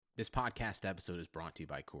This podcast episode is brought to you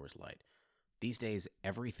by Coors Light. These days,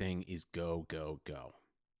 everything is go, go, go.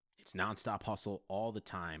 It's nonstop hustle all the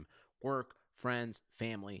time. Work, friends,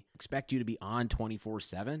 family expect you to be on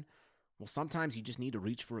 24/7. Well, sometimes you just need to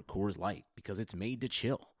reach for a Coors Light because it's made to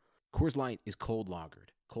chill. Coors Light is cold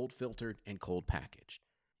lagered, cold filtered, and cold packaged.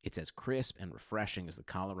 It's as crisp and refreshing as the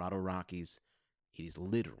Colorado Rockies. It is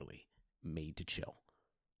literally made to chill.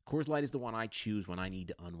 Coors Light is the one I choose when I need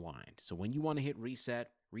to unwind. So when you want to hit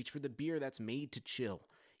reset, reach for the beer that's made to chill.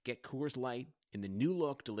 Get Coors Light in the new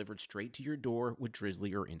look delivered straight to your door with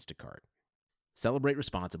Drizzly or Instacart. Celebrate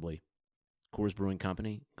responsibly. Coors Brewing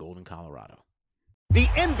Company, Golden, Colorado. The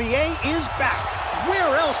NBA is back.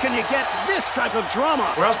 Where else can you get this type of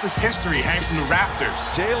drama? Where else does history hang from the rafters?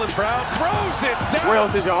 Jaylen Brown throws it down. Where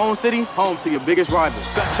else is your own city home to your biggest rival?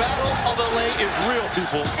 The Battle of LA is real,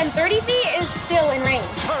 people. And 30 feet is still in range.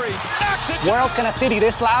 Curry knocks it. Where else can a city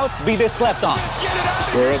this loud be this slept on?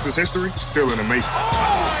 Where else is history still in the making?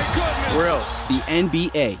 Oh, my goodness. Where else? The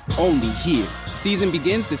NBA, only here. Season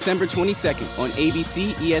begins December 22nd on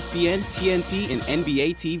ABC, ESPN, TNT, and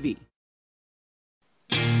NBA TV.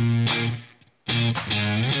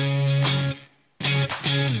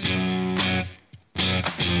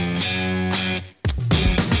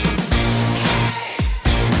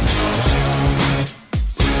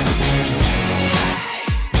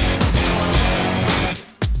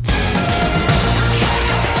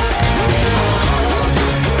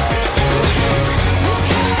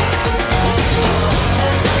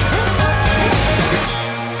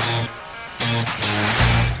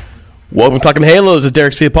 Welcome to Talking Halos. It's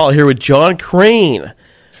Derek Ciapala here with John Crane.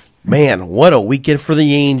 Man, what a weekend for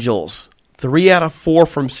the Angels. 3 out of 4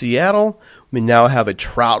 from Seattle. We now have a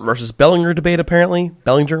Trout versus Bellinger debate, apparently.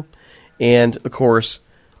 Bellinger. And, of course,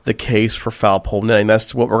 the case for foul pole netting.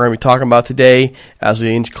 That's what we're going to be talking about today as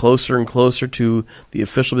we inch closer and closer to the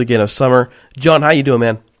official beginning of summer. John, how you doing,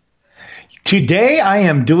 man? Today I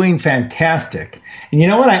am doing fantastic. And you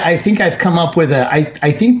know what? I think I've come up with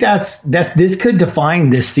I think that's this could define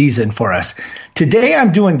this season for us. Today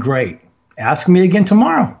I'm doing great. Ask me again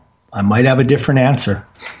tomorrow. I might have a different answer.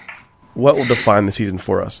 What will define the season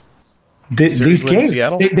for us? These games,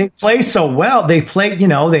 they play so well. They play,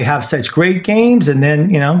 they have such great games, and then,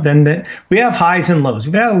 we have highs and lows.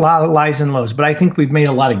 We've had a lot of highs and lows, but I think we've made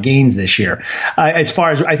a lot of gains this year. As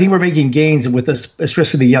far as I think we're making gains with us,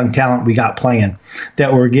 especially the young talent we got playing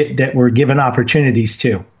that we're given opportunities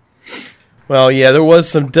to. Well, yeah, there was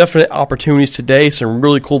some definite opportunities today. Some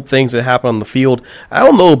really cool things that happened on the field. I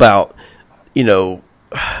don't know about, I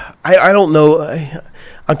don't know.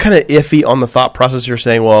 I'm kind of iffy on the thought process. You're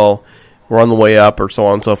saying, well, we're on the way up or so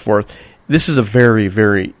on and so forth. This is a very,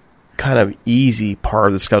 very kind of easy part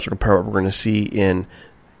of the schedule compared to what we're going to see in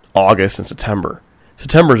August and September.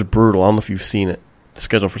 September is brutal. I don't know if you've seen it, the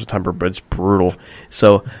schedule for September, but it's brutal.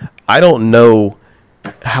 So I don't know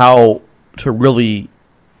how to really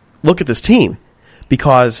look at this team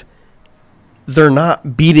because they're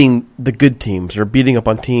not beating the good teams. They're beating up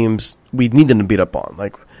on teams we need them to beat up on.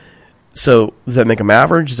 So does that make them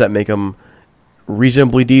average? Does that make them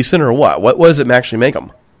reasonably decent, or what? What does it actually make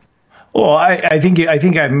them? Well, I think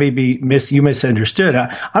I maybe misunderstood.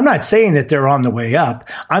 I'm not saying that they're on the way up.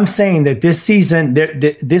 I'm saying that this season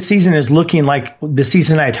is looking like the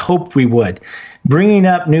season I'd hoped we would. Bringing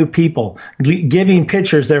up new people, giving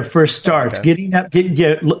pitchers their first starts,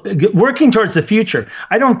 working towards the future.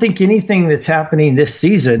 I don't think anything that's happening this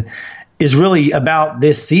season is really about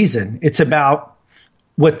this season. It's about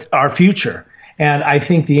what's our future. And I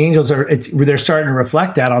think the Angels they're starting to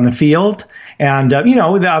reflect that on the field. And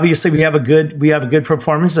obviously we have a good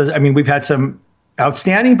performance. I mean, we've had some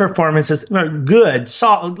outstanding performances,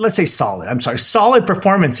 solid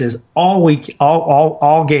performances all week,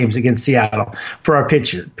 all games against Seattle for our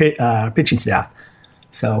pitching staff.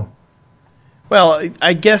 So, well,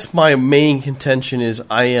 I guess my main contention is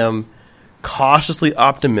I am cautiously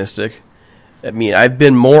optimistic. I mean, I've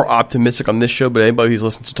been more optimistic on this show, but anybody who's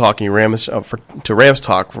listened to Talking Rams to Rams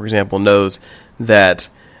Talk, for example, knows that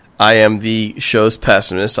I am the show's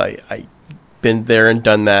pessimist. I've been there and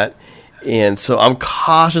done that, and so I'm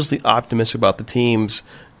cautiously optimistic about the team's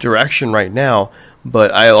direction right now.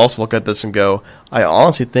 But I also look at this and go, I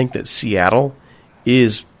honestly think that Seattle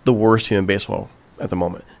is the worst team in baseball at the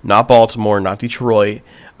moment. Not Baltimore, not Detroit.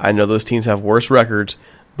 I know those teams have worse records,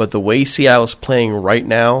 but the way Seattle's playing right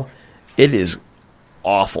now, it is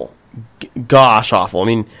awful. Gosh, awful. I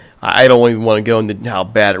mean, I don't even want to go into how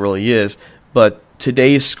bad it really is, but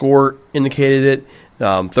today's score indicated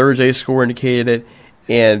it. Thursday's score indicated it,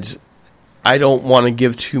 and I don't want to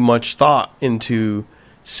give too much thought into,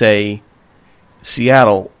 say,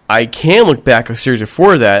 Seattle. I can look back a series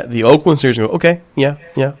before that, the Oakland series, and go, okay, yeah,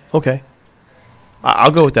 okay.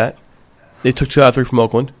 I'll go with that. They took 2 out of 3 from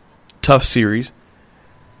Oakland. Tough series.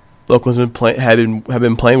 Oakland's have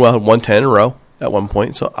been playing well, had won 10 in a row at one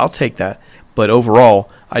point, so I'll take that. But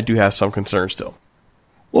overall, I do have some concerns still.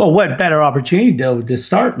 Well, what better opportunity to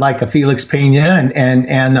start like a Felix Pena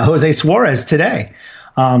and Jose Suarez today?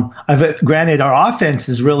 Granted, our offense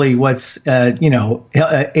is really what's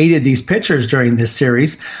aided these pitchers during this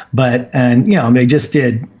series, but they just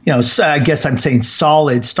did I guess I'm saying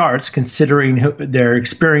solid starts considering their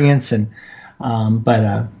experience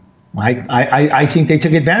but I think they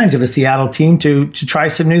took advantage of a Seattle team to try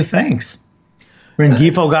some new things.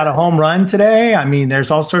 Rengifo got a home run today. I mean,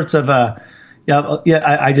 there's all sorts of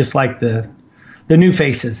I just like the new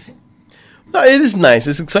faces. No, it is nice.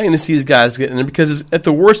 It's exciting to see these guys getting there because at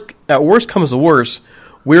worst comes the worst,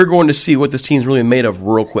 we're going to see what this team's really made of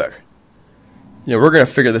real quick. We're going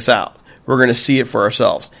to figure this out. We're going to see it for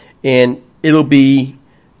ourselves. And it'll be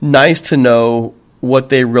nice to know what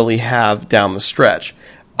they really have down the stretch.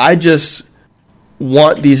 I just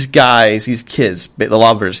want these guys, these kids, a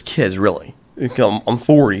lot of there's kids, really. I'm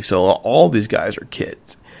 40, so all these guys are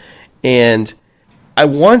kids. And I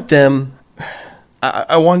want them...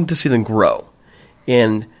 I wanted to see them grow,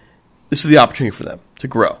 and this is the opportunity for them to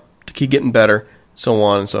grow, to keep getting better, so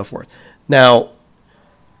on and so forth. Now,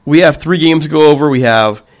 we have 3 games to go over. We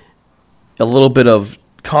have a little bit of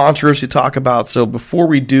controversy to talk about. So before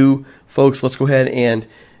we do, folks, let's go ahead and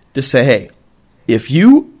just say, hey, if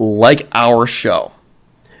you like our show,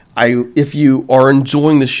 if you are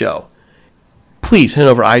enjoying the show, please head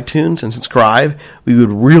over to iTunes and subscribe. We would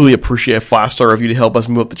really appreciate a 5-star review to help us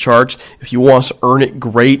move up the charts. If you want us to earn it,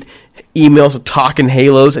 great. Email us at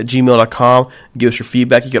talkinghalos@gmail.com. Give us your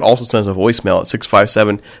feedback. You can also send us a voicemail at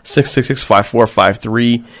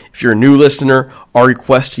 657-666-5453. If you're a new listener, our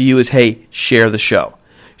request to you is, hey, share the show.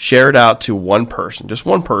 Share it out to one person, just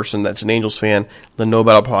one person that's an Angels fan. Let them know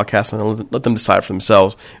about our podcast and let them decide for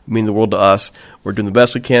themselves. It means the world to us. We're doing the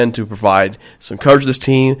best we can to provide some coverage of this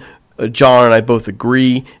team. John and I both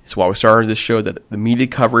agree, it's why we started this show, that the media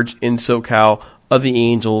coverage in SoCal of the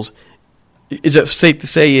Angels, is it safe to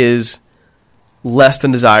say, is less than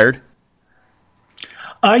desired?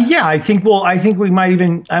 Yeah, I think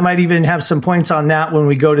I might even have some points on that when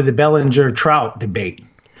we go to the Bellinger-Trout debate.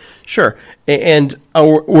 Sure. And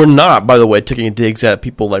we're not, by the way, taking digs at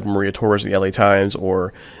people like Maria Torres at the LA Times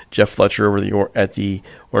or Jeff Fletcher over at the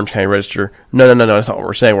Orange County Register. No, that's not what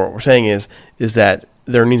we're saying. What we're saying is that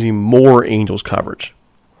there needs to be more Angels coverage,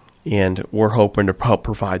 and we're hoping to help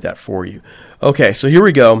provide that for you. Okay, so here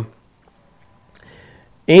we go.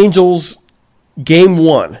 Angels, Game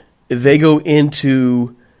 1. They go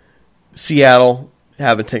into Seattle,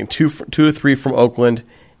 having taken 2 or 3 from Oakland,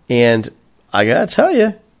 and I gotta tell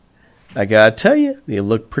you, they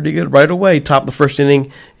look pretty good right away. Top of the first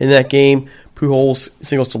inning in that game, Pujols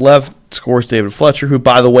singles to left, scores David Fletcher, who,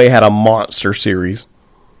 by the way, had a monster series.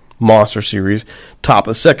 Top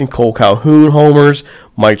of the second, Cole Calhoun homers,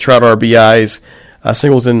 Mike Trout RBIs,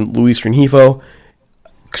 singles in Luis Rengifo.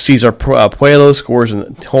 Cesar Puello scores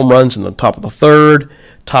home runs in the top of the third.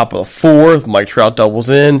 Top of the fourth, Mike Trout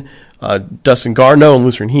doubles in. Dustin Garneau and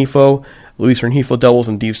Luis Rengifo. Luis Rengifo doubles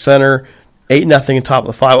in deep center. 8-0 in top of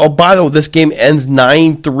the 5. Oh, by the way, this game ends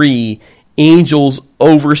 9-3. Angels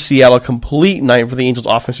over Seattle. Complete night for the Angels.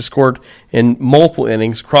 Offense has scored in multiple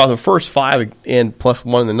innings across the first 5 and plus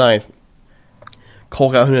 1 in the 9th.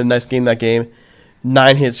 Cole Calhoun had a nice game that game.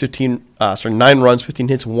 9 runs, 15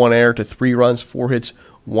 hits, 1 error to 3 runs, 4 hits,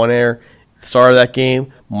 1 error. Star of that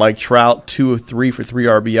game, Mike Trout, 2 of 3 for 3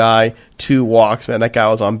 RBI, 2 walks. Man, that guy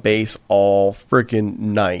was on base all freaking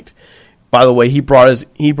night. By the way, he brought his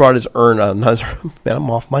earned. Man, I'm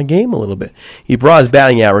off my game a little bit. He brought his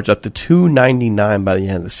batting average up to 299 by the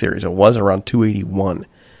end of the series. It was around 281.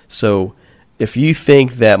 So, if you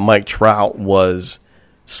think that Mike Trout was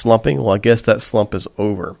slumping, well, I guess that slump is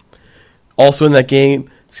over. Also in that game,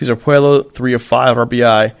 Cesar Puello, 3 of 5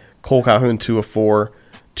 RBI. Cole Calhoun, 2 of 4,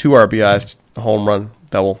 2 RBIs, a home run,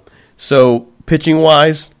 double. So, pitching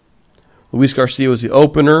wise, Luis Garcia was the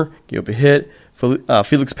opener, gave up a hit.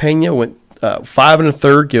 Felix Pena went 5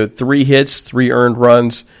 1/3, gave 3 hits, 3 earned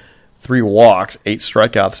runs, 3 walks, 8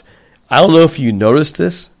 strikeouts. I don't know if you noticed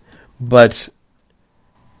this, but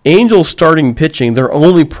Angels starting pitching, their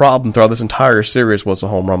only problem throughout this entire series was the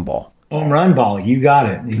home run ball. Home run ball, you got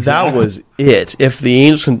it. Exactly. That was it. If the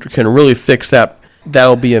Angels can really fix that,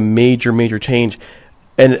 that'll be a major, major change.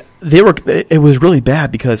 And it was really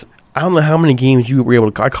bad because I don't know how many games you were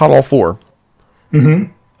able to. I caught all 4.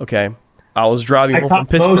 Mm-hmm. Okay. I was driving home from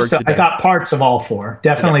Pittsburgh today. I got parts of all four.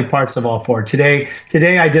 Definitely parts of all four. Today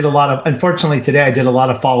I did a lot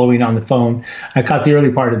of following on the phone. I caught the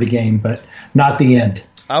early part of the game, but not the end.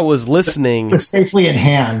 I was listening. It was safely in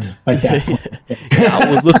hand by that point.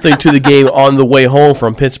 I was listening to the game on the way home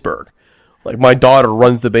from Pittsburgh. Like, my daughter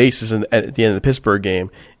runs the bases at the end of the Pittsburgh game,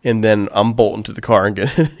 and then I'm bolting to the car and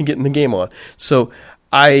getting the game on. So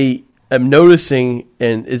I am noticing,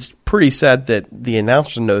 and it's pretty sad that the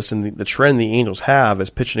announcers are noticing the trend the Angels have is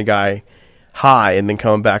pitching a guy high and then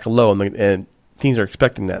coming back low, and teams are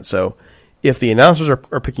expecting that. So if the announcers are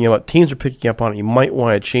picking up, teams are picking up on it, you might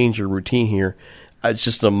want to change your routine here. It's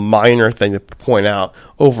just a minor thing to point out.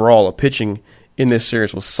 Overall, the pitching in this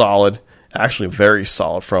series was solid, actually very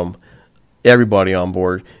solid from everybody on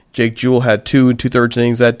board. Jake Jewell had 2 2/3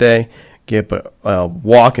 innings that day, gave a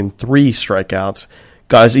walk and 3 strikeouts.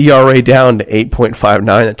 Got his ERA down to 8.59.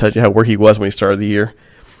 That tells you where he was when he started the year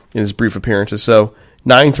in his brief appearances. So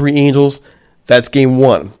 9-3 Angels. That's game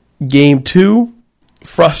 1. Game 2,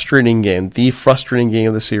 frustrating game. The frustrating game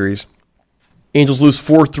of the series. Angels lose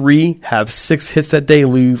 4-3, have 6 hits that day,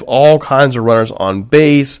 leave all kinds of runners on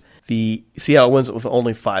base. The Seattle wins with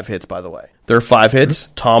only 5 hits, by the way. There are 5 hits.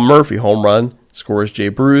 Tom Murphy, home run, scores Jay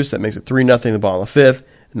Bruce. That makes it 3-0 in the bottom of the 5th.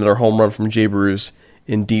 Another home run from Jay Bruce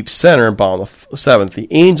in deep center in bottom of the 7th. The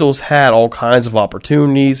Angels had all kinds of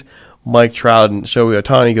opportunities. Mike Trout and Shohei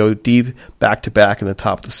Ohtani go deep back-to-back in the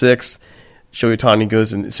top of the 6th. Shohei Ohtani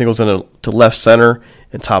goes and singles to left center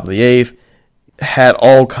in top of the 8th. Had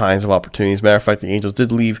all kinds of opportunities. Matter of fact, the Angels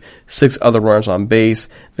did leave 6 other runners on base.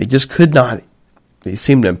 They just could not. They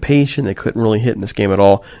seemed impatient. They couldn't really hit in this game at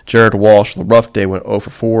all. Jared Walsh, the rough day, went 0 for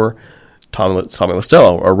 4. Tommy La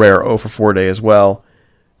Stella, a rare 0 for 4 day as well.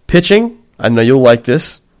 Pitching, I know you'll like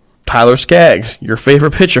this. Tyler Skaggs, your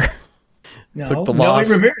favorite pitcher. No, Noe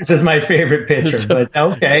Ramirez is my favorite pitcher, but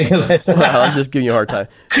okay. Well, I'm just giving you a hard time.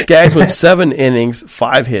 Skaggs went 7 innings,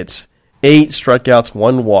 5 hits, 8 strikeouts,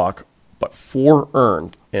 1 walk, but 4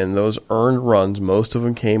 earned. And those earned runs, most of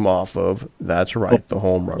them came off of, that's right, the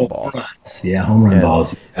home run ball. Yeah, home run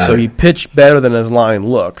balls. So he pitched better than his line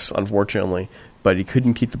looks, unfortunately, but he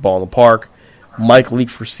couldn't keep the ball in the park. Mike Leake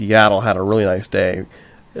for Seattle had a really nice day.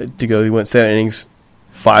 He went 7 innings,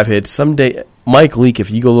 5 hits. Someday, Mike Leake, if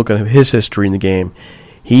you go look at his history in the game,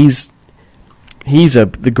 he's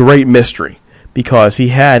the great mystery, because he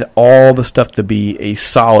had all the stuff to be a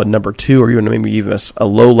solid number 2 or maybe even a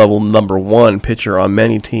low-level number 1 pitcher on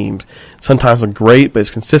many teams. Sometimes great, but his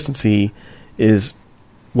consistency is,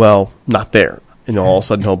 well, not there. All of a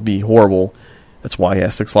sudden he'll be horrible. That's why he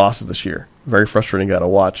has 6 losses this year. Very frustrating guy to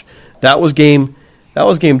watch. That was game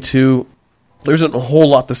 2. There isn't a whole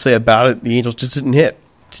lot to say about it. The Angels just didn't hit.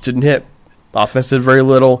 Offense did very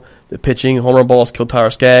little. The pitching, home run balls killed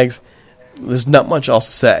Tyler Skaggs. There's not much else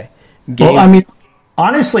to say. Well, I mean,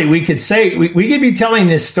 honestly, we could say we could be telling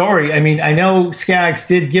this story. I mean, I know Skaggs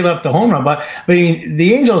did give up the home run, but I mean,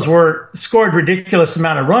 the Angels scored ridiculous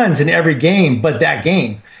amount of runs in every game, but that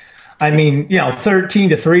game. I mean,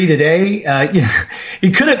 13-3 today.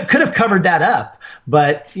 He could have covered that up,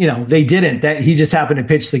 but they didn't. That he just happened to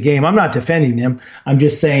pitch the game. I'm not defending him. I'm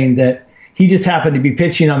just saying that he just happened to be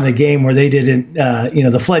pitching on the game where they didn't.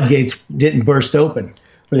 The floodgates didn't burst open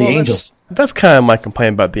for the Angels. That's kind of my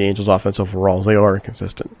complaint about the Angels' offense overall. Is they are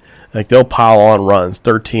inconsistent. Like, they'll pile on runs.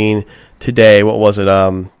 13 today. What was it?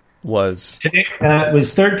 Today it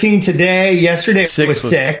was 13 today. Yesterday it was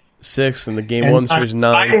 6. 6 in the game 1 series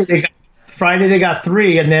 9. Friday they got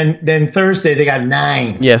 3, and then Thursday they got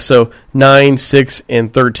 9. Yeah, so 9, 6,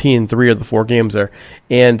 and 13. 3 of the 4 games there,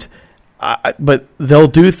 but they'll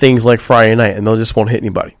do things like Friday night, and they'll just won't hit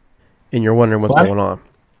anybody, and you're wondering what's going on.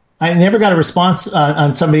 I never got a response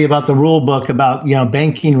on somebody about the rule book about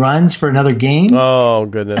banking runs for another game. Oh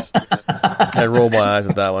goodness, I rolled my eyes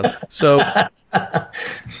at that one.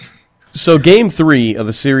 So game 3 of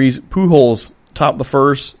the series, Pujols topped the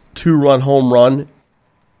first 2-run home run.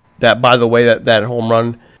 That, by the way, that home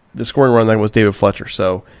run, the scoring run, that was David Fletcher.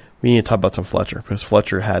 So we need to talk about some Fletcher, because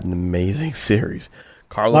Fletcher had an amazing series.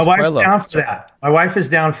 My wife's down for that. My wife is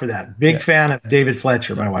down for that. Big fan of David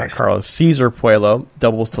Fletcher, my wife. Carlos Cesar Puelo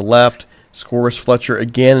doubles to left, scores Fletcher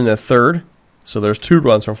again in the 3rd. So there's 2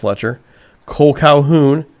 runs from Fletcher. Cole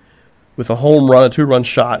Calhoun with a home run, a 2-run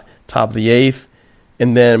shot, top of the 8th.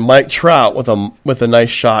 And then Mike Trout with a nice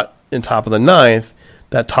shot in top of the 9th.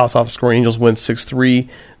 That tops off the scoring. Angels win 6-3.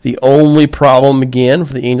 The only problem, again,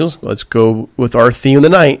 for the Angels, let's go with our theme of the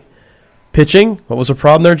night. Pitching. What was the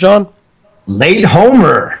problem there, John? Late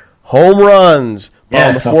homer. Home runs.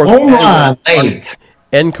 Yes, a home run late.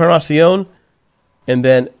 Encarnacion. And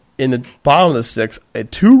then in the bottom of the sixth, a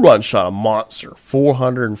 2-run shot, a monster,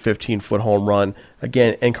 415-foot home run.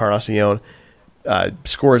 Again, Encarnacion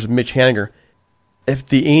scores Mitch Haniger. If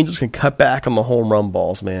the Angels can cut back on the home run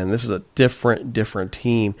balls, man, this is a different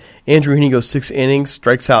team. Andrew Heaney goes 6 innings,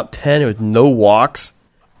 strikes out 10 with no walks.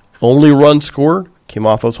 Only run scored came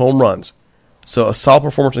off those home runs. So a solid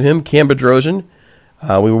performance from him. Cam Bedrosian,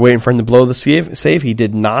 we were waiting for him to blow the save. He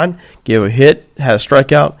did not. Gave a hit, had a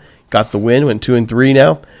strikeout, got the win, went 2-3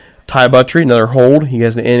 now. Ty Buttrey, another hold. He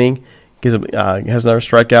has an inning, has another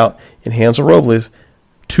strikeout. And Hansel Robles,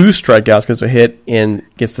 2 strikeouts, gets a hit, and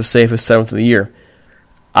gets the safest 7th of the year.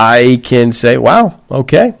 I can say, wow,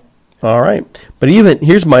 okay, all right. But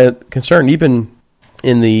here's my concern. Even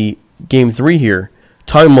in the Game 3 here,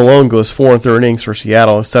 Tommy Malone goes 4 1/3 innings for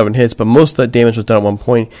Seattle, 7 hits, but most of that damage was done at one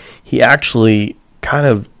point. He actually kind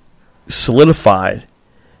of solidified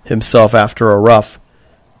himself after a rough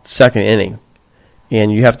second inning.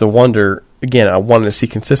 And you have to wonder, again, I wanted to see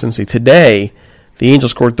consistency. Today, the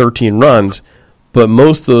Angels scored 13 runs, but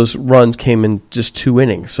most of those runs came in just 2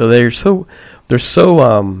 innings. So they're so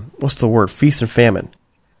what's the word? Feast and famine.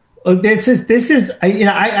 This is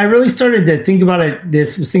I really started to think about it.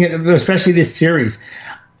 Especially this series.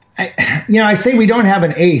 I say we don't have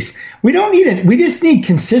an ace. We don't need it. We just need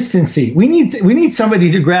consistency. We need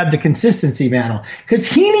somebody to grab the consistency mantle, because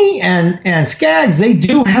Heaney and Skaggs, they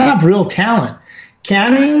do have real talent.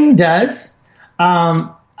 Canning does.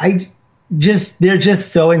 They're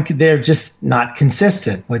just not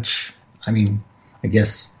consistent. Which, I mean, I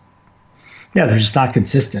guess, yeah, they're just not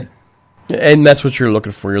consistent. And that's what you're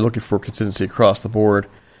looking for. You're looking for consistency across the board.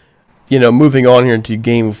 Moving on here into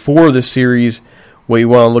Game 4 of the series, what you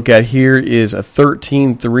want to look at here is a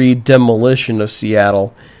 13-3 demolition of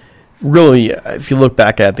Seattle. Really, if you look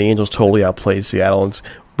back at it, the Angels totally outplayed Seattle. It's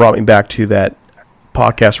brought me back to that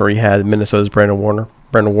podcast where he had Minnesota's Brandon Warner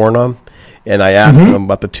on, and I asked him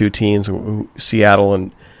about the two teams, Seattle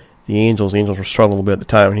and the Angels. The Angels were struggling a little bit at the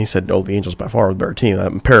time, and he said, the Angels by far were the better team.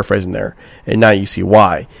 I'm paraphrasing there, and now you see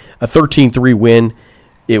why. A 13-3 win.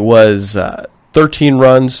 It was 13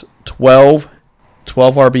 runs, 12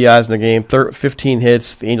 RBIs in the game, 15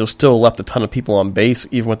 hits. The Angels still left a ton of people on base,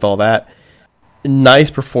 even with all that. Nice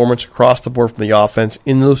performance across the board from the offense.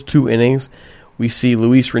 In those 2 innings, we see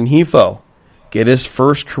Luis Rengifo get his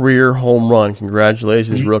first career home run.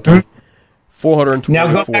 Congratulations, rookie. 424 now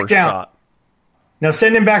go back down. Shot. Now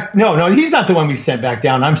send him back. No, he's not the one we sent back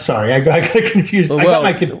down. I'm sorry. I got confused.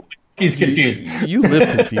 He's confused. You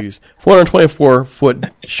live confused.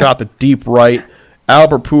 424-foot shot to deep right.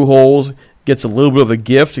 Albert Pujols gets a little bit of a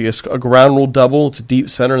gift. He gets a ground rule double to deep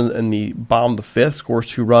center in the bottom of the 5th, scores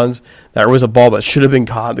 2 runs. That was a ball that should have been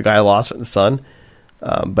caught. The guy lost it in the sun.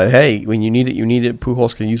 But hey, when you need it, you need it.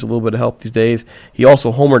 Pujols can use a little bit of help these days. He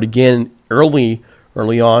also homered again early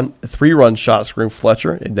on, a 3-run shot scoring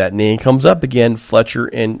Fletcher. And that name comes up again, Fletcher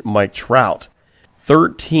and Mike Trout.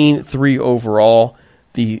 13-3 overall.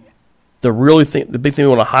 The big thing we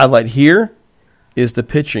want to highlight here is the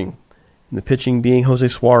pitching. And the pitching being Jose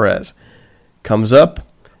Suarez. Comes up,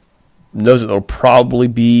 knows that it'll probably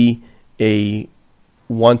be a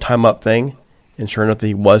one-time up thing. And sure enough,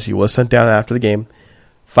 he was sent down after the game.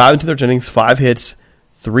 5 2/3 innings, 5 hits,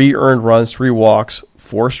 3 earned runs, 3 walks,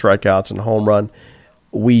 4 strikeouts, and a home run.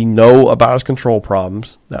 We know about his control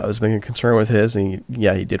problems. That was being a concern with his. And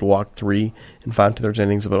he did walk 3 in 5 2/3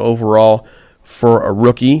 innings. But overall, for a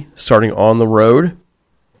rookie starting on the road,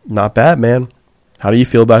 not bad, man. How do you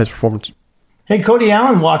feel about his performance? Hey, Cody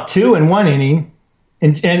Allen walked 2 in 1 inning,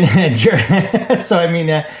 and so I mean,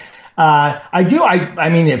 I do. I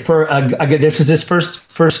mean, this is his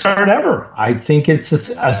first start ever. I think it's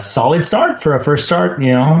a solid start for a first start.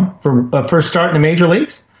 For a first start in the major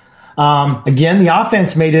leagues. Again, the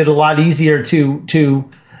offense made it a lot easier to.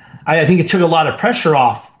 I think it took a lot of pressure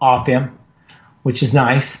off him, which is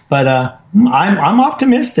nice. But I'm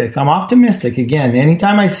optimistic. Again,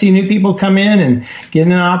 anytime I see new people come in and get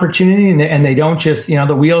an opportunity, and they don't just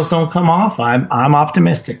the wheels don't come off, I'm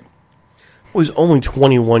optimistic. Well, he's only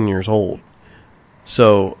 21 years old,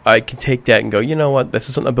 so I can take that and go, you know what, this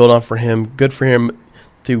is something to build on for him. Good for him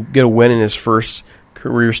to get a win in his first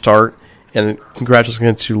career start, and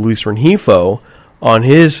congratulations to Luis Rengifo on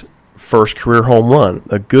his first career home run.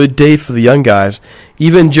 A good day for the young guys.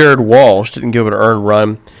 Even Jared Walsh didn't give it an earned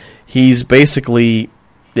run. He's basically,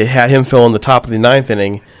 they had him fill in the top of the 9th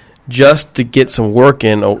inning just to get some work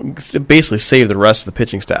in, to basically save the rest of the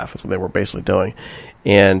pitching staff. That's what they were basically doing.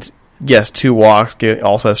 And yes, 2 walks,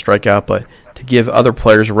 also has strikeout, but to give other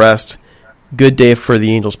players rest. Good day for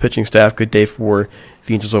the Angels pitching staff. Good day for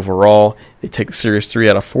the Angels overall. They take the series 3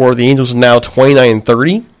 out of 4. The Angels are now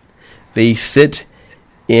 29-30. They sit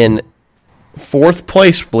in fourth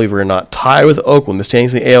place, believe it or not, tied with Oakland. The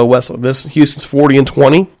standings in the AL West. This Houston's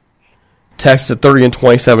 40-20. Texas at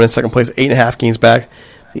 30-27 in second place, 8.5 games back.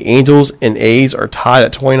 The Angels and A's are tied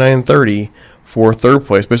at 29-30 for third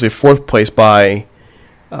place, basically fourth place by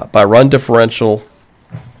run differential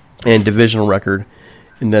and divisional record.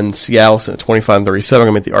 And then Seattle's at 25-37. I'm going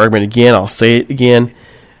to make the argument again. I'll say it again.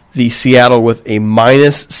 The Seattle with a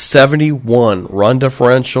minus 71 run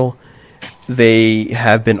differential. They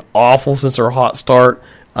have been awful since their hot start.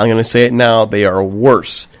 I'm going to say it now. They are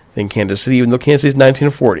worse than Kansas City, even though Kansas City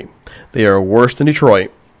is 19-40. They are worse than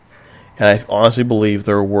Detroit, and I honestly believe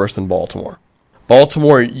they're worse than Baltimore.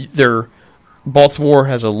 Baltimore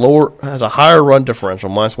has a higher run differential,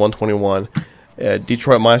 minus 121.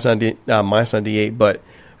 Detroit minus 98. But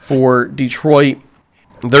for Detroit,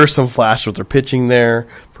 there's some flashes with their pitching there.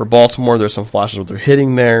 For Baltimore, there's some flashes with their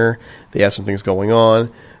hitting there. They have some things going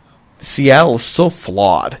on. Seattle is so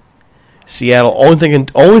flawed. Seattle,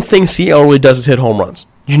 only thing Seattle really does is hit home runs.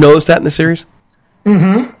 Did you notice that in the series?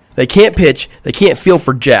 Mm-hmm. They can't pitch. They can't field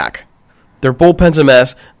for jack. Their bullpen's a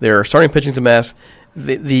mess. Their starting pitching's a mess.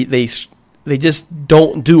 They just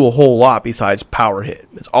don't do a whole lot besides power hit.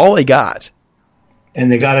 That's all they got.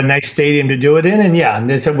 And they got a nice stadium to do it in. And yeah,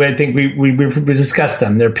 I think we discussed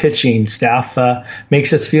them. Their pitching staff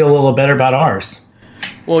makes us feel a little better about ours.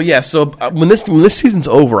 Well, yeah. So when this season's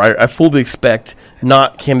over, I fully expect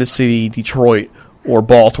not Kansas City, Detroit, or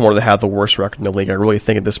Baltimore to have the worst record in the league. I really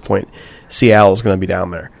think at this point Seattle is going to be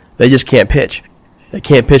down there. They just can't pitch. They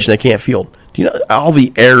can't pitch and they can't field. Do you know all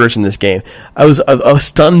the errors in this game? I was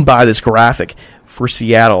stunned by this graphic for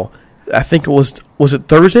Seattle. I think it was it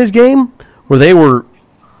Thursday's game where they were,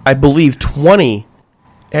 I believe, 20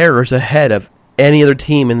 errors ahead of any other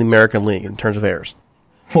team in the American League in terms of errors.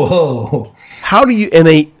 Whoa! How do you and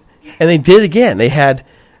they did it again? They had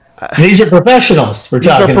these are professionals. These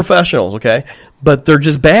are professionals, okay, but they're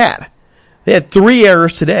just bad. They had 3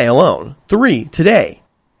 errors today alone. 3 today.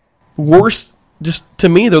 Worst, just to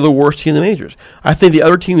me, they're the worst team in the majors. I think the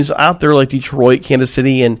other teams out there like Detroit, Kansas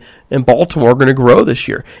City, and Baltimore are going to grow this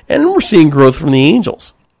year, and we're seeing growth from the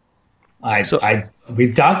Angels.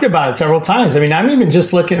 We've talked about it several times. I mean, I'm even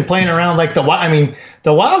just playing around like the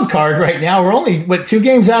wild card right now. We're only 2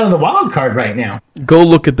 games out of the wild card right now. Go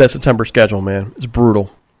look at that September schedule, man. It's brutal.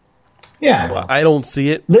 Yeah, well, I don't see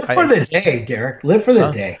it. Live for the day, Derek. Live for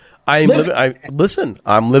the day. I'm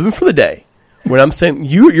living for the day. When I'm saying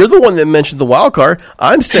you're the one that mentioned the wild card,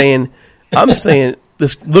 I'm saying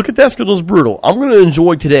this. Look at that schedule is brutal. I'm going to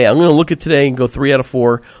enjoy today. I'm going to look at today and go 3 out of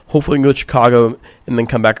 4. Hopefully, go to Chicago and then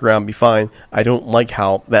come back around and be fine. I don't like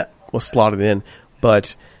how that was slotted in,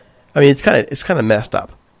 but I mean it's kind of messed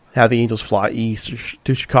up. Have the Angels fly east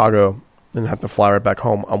to Chicago and have to fly right back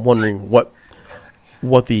home. I'm wondering what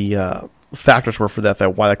the factors were for that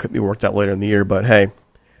why that couldn't be worked out later in the year. But hey,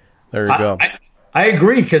 there you go. I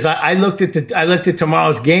agree because I looked at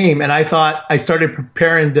tomorrow's game and I thought I started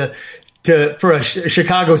preparing for a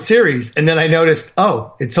Chicago series, and then I noticed,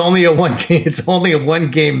 it's only a 1 game. It's only a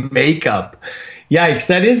 1 game makeup. Yikes!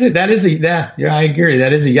 That is it. Yeah, I agree.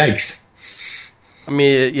 That is a yikes. I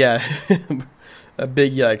mean, yeah, a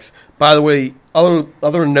big yikes. By the way,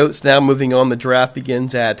 other notes now. Moving on, the draft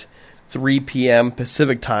begins at 3 p.m.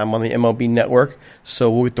 Pacific time on the MLB Network.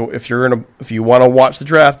 So if you want to watch the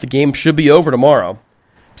draft, the game should be over tomorrow.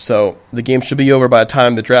 So the game should be over by the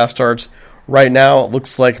time the draft starts. Right now, it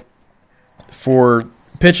looks like for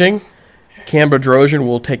pitching, Cam Bedrosian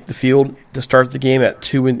will take the field to start the game at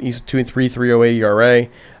 2-3, 3.08 ERA.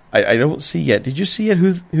 I don't see yet. Did you see yet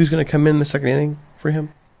who's going to come in the second inning for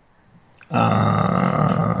him?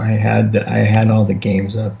 I had all the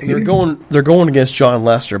games up here. They're going against John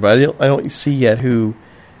Lester, but I don't see yet who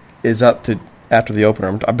is up to after the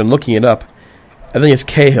opener. I've been looking it up. I think it's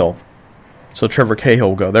Cahill. So Trevor Cahill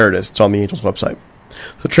will go. There it is. It's on the Angels website.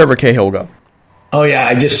 So Trevor Cahill will go. Oh yeah,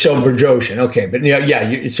 I just showed Bedrosian. Okay, but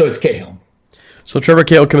so it's Cahill. So Trevor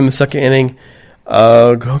Cahill come in the second inning.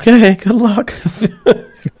 Okay, good luck.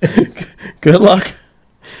 Good luck.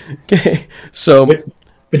 Okay, so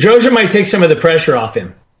Bedrosian might take some of the pressure off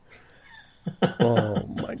him. Oh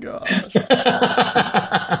my God!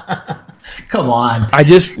 Come on.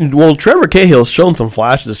 Trevor Cahill's shown some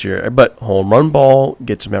flashes this year, but home run ball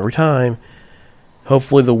gets him every time.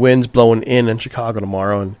 Hopefully the wind's blowing in Chicago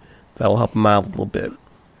tomorrow, and that'll help him out a little bit.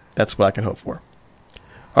 That's what I can hope for.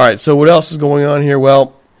 All right, so what else is going on here?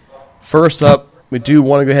 Well, first up, we do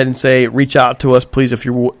want to go ahead and say reach out to us, please, if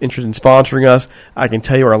you're interested in sponsoring us. I can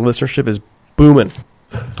tell you our listenership is booming.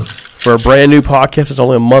 For a brand new podcast that's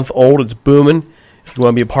only a month old, it's booming. If you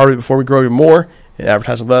want to be a part of it before we grow even more and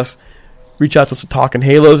advertise with us, reach out to us at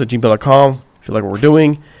talkinghalos@gmail.com. if you like what we're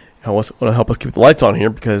doing, want to help us keep the lights on here,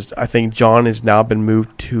 because I think John has now been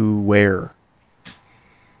moved to where?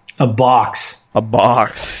 A box. A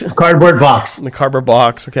box. A cardboard box. In the cardboard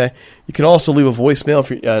box, okay. You can also leave a voicemail,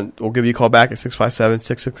 if we'll give you a call back at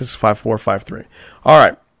 657-666-5453. All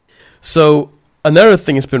right. So another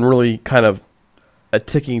thing that's been really kind of a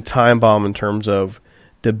ticking time bomb in terms of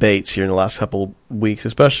debates here in the last couple weeks,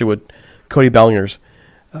 especially with Cody Bellinger's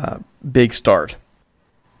big start,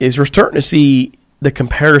 is we're starting to see the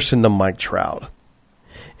comparison to Mike Trout.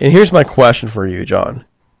 And here's my question for you, John.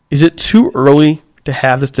 Is it too early to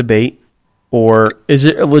have this debate, or is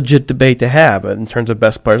it a legit debate to have in terms of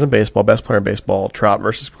best players in baseball, best player in baseball, Trout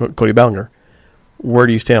versus Cody Bellinger? Where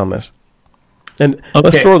do you stand on this? And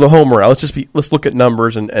let's throw the homer out. Let's look at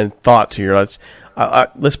numbers and thoughts here.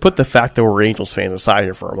 Let's put the fact that we're Angels fans aside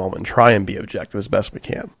here for a moment and try and be objective as best we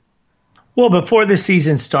can. Well, before the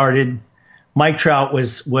season started, Mike Trout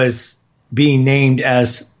was being named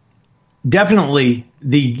as definitely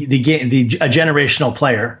a generational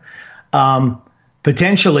player,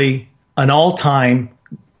 potentially an all-time.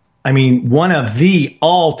 I mean, one of the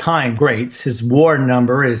all-time greats. His WAR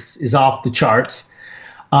number is off the charts.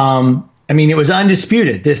 I mean, it was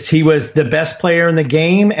undisputed. He was the best player in the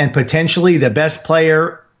game and potentially the best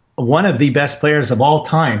player, one of the best players of all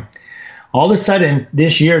time. All of a sudden,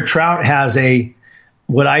 this year, Trout has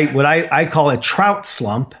what I call a Trout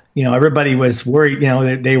slump. You know, everybody was worried. You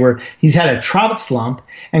know, he's had a Trout slump,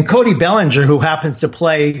 and Cody Bellinger, who happens to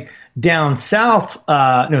play down south,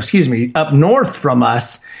 up north from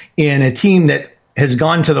us in a team that has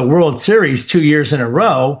gone to the World Series 2 years in a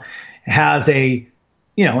row, has a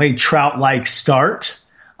Trout-like start,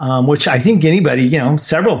 which I think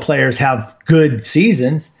several players have good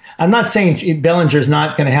seasons. I'm not saying Bellinger's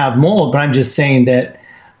not going to have mold, but I'm just saying that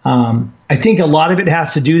I think a lot of it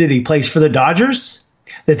has to do that he plays for the Dodgers,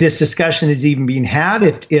 that this discussion is even being had.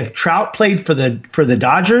 If Trout played for the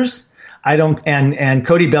Dodgers, and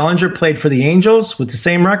Cody Bellinger played for the Angels with the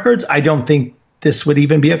same records, I don't think this would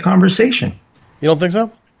even be a conversation. You don't think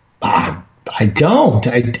so? I don't.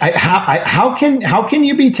 How can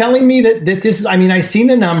you be telling me that this is? I mean, I've seen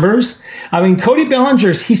the numbers. I mean, Cody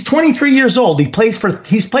Bellinger's, he's 23 years old.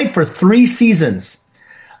 He's played for 3 seasons.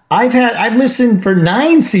 I've listened for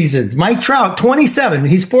 9 seasons. Mike Trout, 27.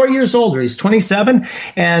 He's 4 years older. He's 27,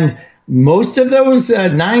 and most of those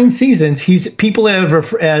 9 seasons, people have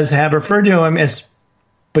referred to him as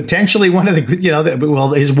potentially one of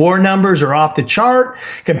the, his WAR numbers are off the chart,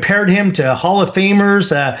 compared him to Hall of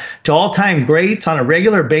Famers, to all-time greats on a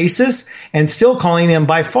regular basis, and still calling him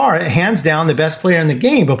by far, hands down, the best player in the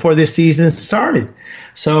game before this season started.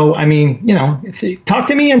 So, I mean, talk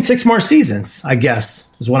to me in 6 more seasons, I guess,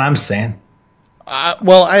 is what I'm saying.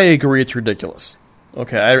 Well, I agree it's ridiculous.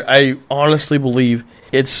 Okay, I honestly believe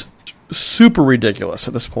it's super ridiculous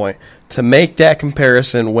at this point to make that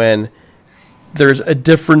comparison when there's a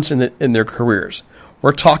difference in their careers.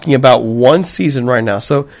 We're talking about 1 season right now.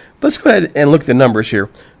 So let's go ahead and look at the numbers here.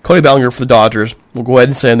 Cody Bellinger for the Dodgers. We'll go ahead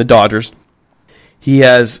and say in the Dodgers, he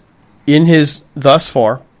has, in his thus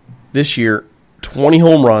far this year, 20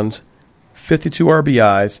 home runs, 52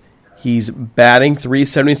 RBIs. He's batting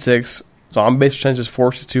 .376. His on-base percentage is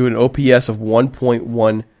 .462, and an OPS of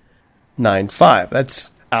 1.195.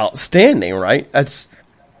 That's outstanding, right? That's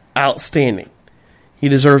outstanding. He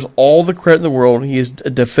deserves all the credit in the world. He is a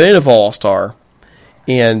definitive all-star,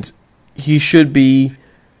 and he should be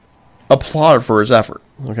applauded for his effort,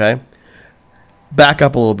 okay? Back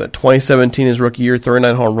up a little bit. 2017, his rookie year,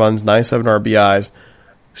 39 home runs, 97 RBIs.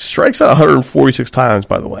 Strikes out 146 times,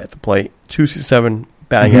 by the way, at the plate. 267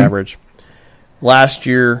 batting average. Last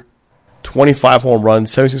year, 25 home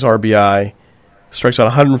runs, 76 RBI. Strikes out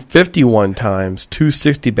 151 times,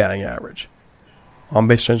 260 batting average.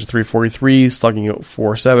 On-base percentage of .343, slugging at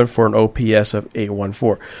 .47 for an OPS of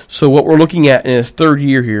 .814. So what we're looking at in his 3rd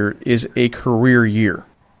year here is a career year.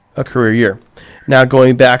 A career year. Now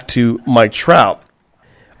going back to Mike Trout,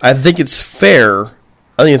 I think it's fair,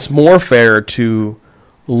 I think it's more fair to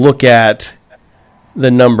look at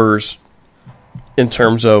the numbers in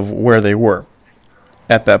terms of where they were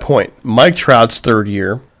at that point. Mike Trout's 3rd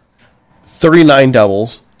year, 39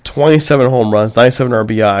 doubles, 27 home runs, 97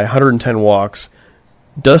 RBI, 110 walks.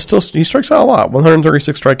 He strikes out a lot.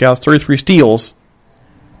 136 strikeouts, 33 steals.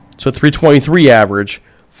 So 323 average,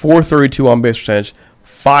 432 on base percentage,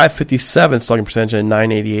 557 slugging percentage, and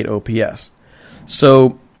 988 OPS.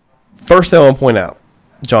 So, first thing I want to point out,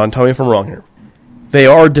 John, tell me if I'm wrong here. They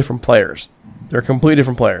are different players. They're completely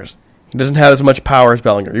different players. He doesn't have as much power as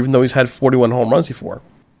Bellinger, even though he's had 41 home runs before.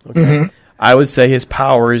 Okay? I would say his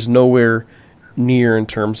power is nowhere near in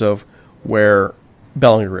terms of where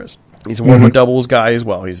Bellinger is. He's more of a doubles guy as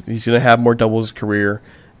well. He's going to have more doubles career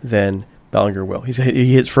than Bellinger will.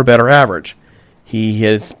 He hits for better average. He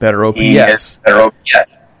hits better OPS.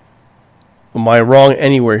 Am I wrong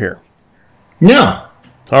anywhere here? No.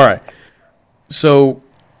 All right. So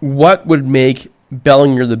what would make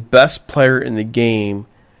Bellinger the best player in the game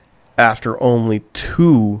after only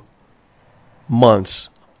 2 months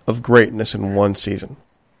of greatness in one season?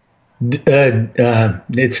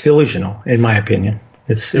 It's delusional, in my opinion.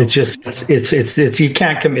 It's you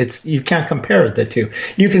can't compare the two.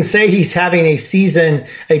 You can say he's having a season,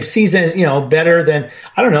 better than,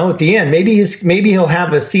 I don't know, at the end. Maybe he'll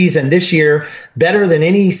have a season this year better than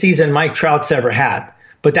any season Mike Trout's ever had.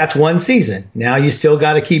 But that's one season. Now you still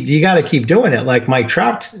got to keep doing it like Mike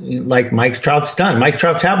Trout's done. Mike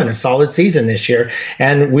Trout's having a solid season this year,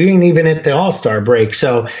 and we ain't even at the All-Star break.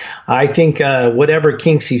 So I think whatever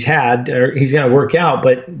kinks he's had, he's going to work out.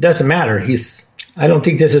 But it doesn't matter. I don't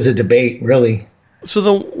think this is a debate, really. So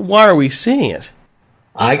then why are we seeing it?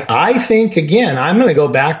 I think, again, I'm going to go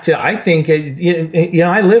back to, I think,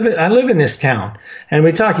 I live in this town, and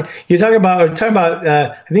we're talking about,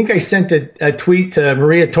 I think I sent a tweet to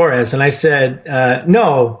Maria Torres, and I said,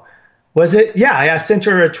 no, was it? Yeah, I sent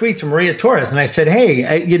her a tweet to Maria Torres, and I said, hey,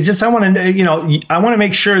 I want to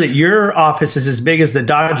make sure that your office is as big as the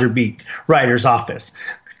Dodger beat writer's office.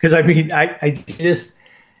 Because, I mean,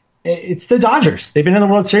 it's the Dodgers. They've been in the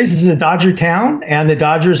World Series. This is a Dodger town, and the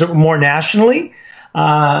Dodgers are more nationally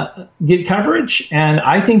get coverage, and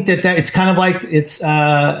I think that it's kind of like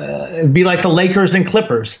it'd be like the Lakers and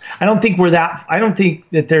Clippers. I don't think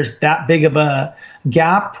that there's that big of a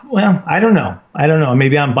gap. Well, I don't know.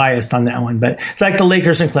 Maybe I'm biased on that one, but it's like the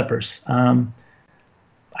Lakers and Clippers. I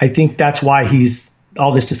think that's why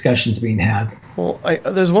all this discussion's being had. Well,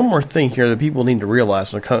 there's one more thing here that people need to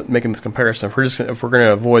realize when making this comparison. If we're going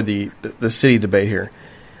to avoid the city debate here,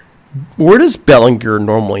 where does Bellinger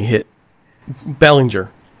normally hit in the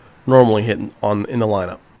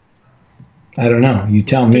lineup? I don't know. You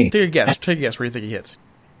tell me. Take a guess. Where do you think he hits?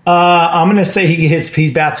 I'm going to say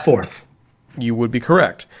he bats fourth. You would be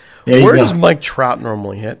correct. Where does Mike Trout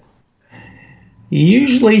normally hit? He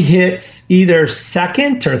usually hits either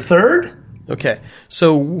second or third. Okay.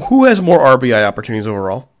 So who has more RBI opportunities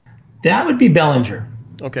overall? That would be Bellinger.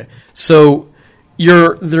 Okay. So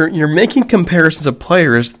you're making comparisons of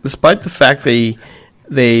players despite the fact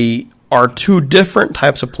they are two different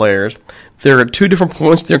types of players. They're at two different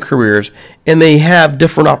points in their careers, and they have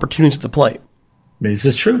different opportunities at the plate. This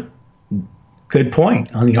is true. Good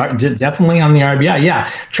point. Definitely on the RBI.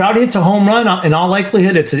 Yeah, Trout hits a home run. In all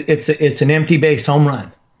likelihood, it's an empty base home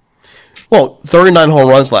run. Well, 39 home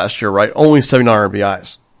runs last year, right? Only 79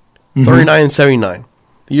 RBIs. 39 and 79.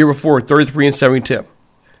 The year before, 33 and 72.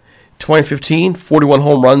 2015, 41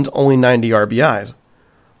 home runs, only 90 RBIs.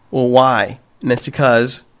 Well, why? And that's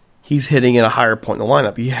because he's hitting at a higher point in the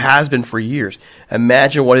lineup. He has been for years.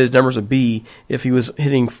 Imagine what his numbers would be if he was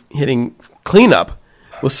hitting cleanup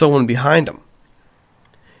with someone behind him.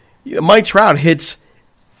 Mike Trout hits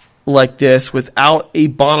like this without a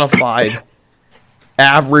bona fide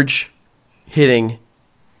average hitting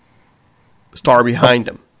star behind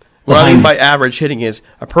him. What I mean by average hitting is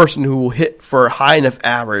a person who will hit for a high enough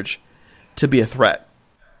average to be a threat.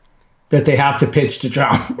 That they have to pitch to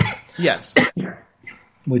Trout. Yes.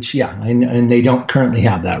 Which, and they don't currently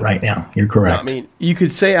have that right now. You're correct. No, I mean, you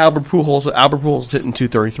could say Albert Pujols is hitting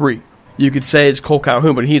 233. You could say it's Cole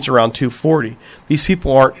Calhoun, but he hits around 240. These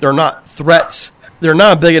people they're not threats. They're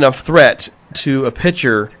not a big enough threat to a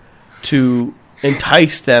pitcher to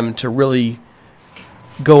entice them to really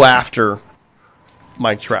go after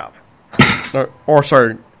Mike Trout. Go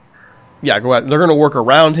out. They're going to work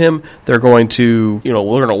around him. They're going to, we're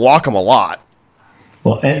going to walk him a lot.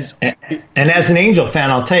 Well, and as an Angel fan,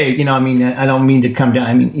 I'll tell you, I don't mean to come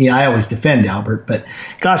down. I always defend Albert, but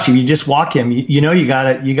gosh, if you just walk him, you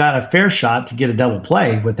got a fair shot to get a double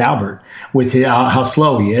play with Albert, with how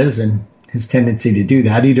slow he is and his tendency to do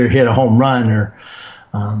that, either hit a home run or,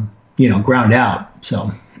 ground out. So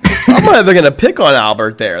I'm not even going to pick on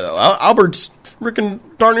Albert there, though. Albert's freaking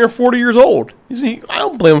darn near 40 years old. I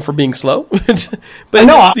don't blame him for being slow, but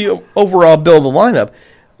the overall build of the lineup,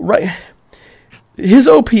 right? His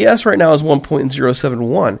OPS right now is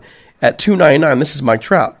 1.071 at 299. This is Mike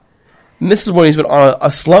Trout. And this is when he's been on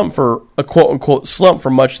a slump for a quote-unquote slump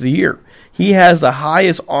for much of the year. He has the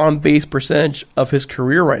highest on-base percentage of his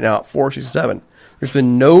career right now at 467. There's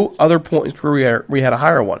been no other point in his career where he had a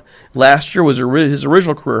higher one. Last year was his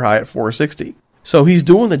original career high at 460. So he's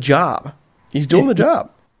doing the job. He's doing the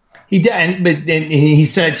job. He did, but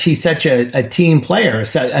he's such a team player.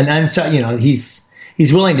 He's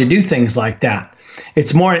he's willing to do things like that.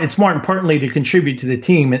 It's more importantly to contribute to the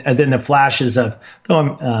team than the flashes of,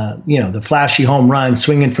 the flashy home run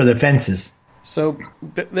swinging for the fences. So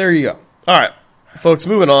there you go. All right, folks,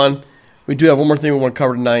 moving on. We do have one more thing we want to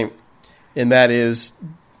cover tonight, and that is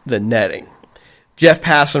the netting. Jeff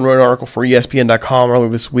Passan wrote an article for ESPN.com earlier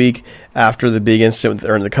this week after the big incident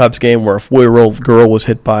in the Cubs game where a 4-year-old girl was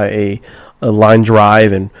hit by a line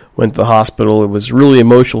drive and went to the hospital. It was a really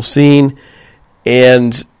emotional scene,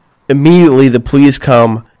 and immediately the pleas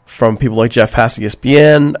come from people like Jeff Passan,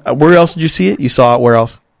 ESPN. Where else did you see it? You saw it where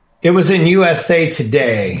else? It was in USA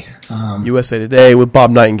Today. USA Today with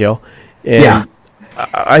Bob Nightingale. And yeah.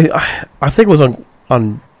 I think it was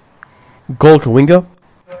on Golic and Wingo.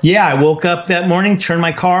 Yeah, I woke up that morning, turned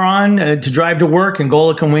my car on to drive to work, and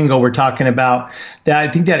Golic and Wingo were talking about that. I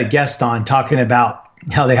think they had a guest on talking about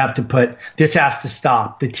how they have to put this has to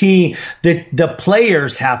stop. The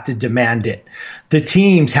players have to demand it. The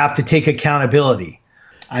teams have to take accountability.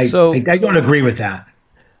 I don't agree with that.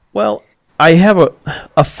 Well, I have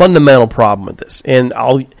a fundamental problem with this, and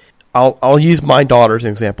I'll use my daughter as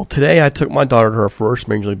an example. Today, I took my daughter to her first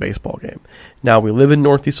Major League Baseball game. Now, we live in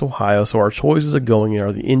Northeast Ohio, so our choices of going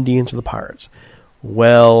are the Indians or the Pirates.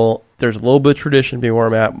 Well, there's a little bit of tradition being where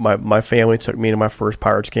I'm at. My family took me to my first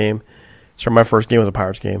Pirates game. So my first game was a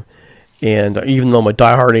Pirates game. And even though I'm a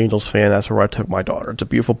diehard Angels fan, that's where I took my daughter. It's a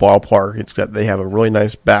beautiful ballpark. They have a really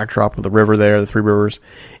nice backdrop of the river there, the Three Rivers.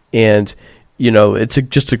 And, it's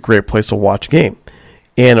just a great place to watch a game.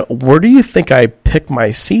 And where do you think I pick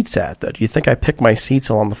my seats at, though? Do you think I pick my seats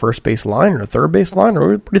along the first base line or the third base line? Or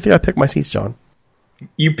where do you think I pick my seats, John?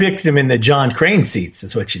 You picked them in the John Crane seats,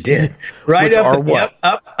 is what you did. Right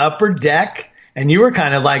up upper deck. And you were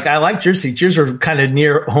kind of like, I liked your seats. Yours were kind of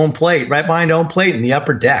near home plate, right behind home plate in the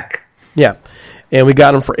upper deck. Yeah. And we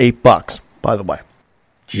got them for $8, by the way.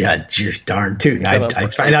 Yeah, you're darn too. I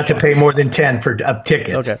try not to pay more than $10 for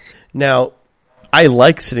tickets. Okay. Now, I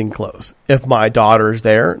like sitting close. If my daughter's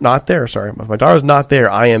there, if my daughter's not there,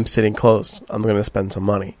 I am sitting close. I'm going to spend some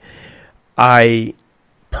money. I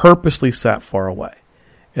purposely sat far away.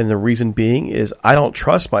 And the reason being is I don't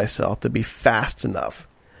trust myself to be fast enough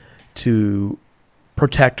to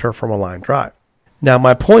protect her from a line drive. Now,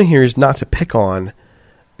 my point here is not to pick on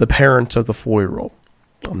the parents of the 4-year-old.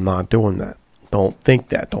 I'm not doing that. Don't think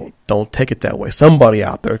that. Don't take it that way. Somebody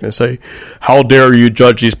out there is going to say, how dare you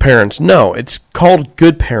judge these parents? No, it's called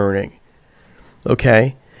good parenting.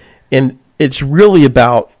 Okay? And it's really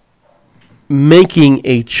about making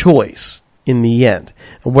a choice in the end.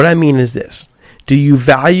 And what I mean is this. Do you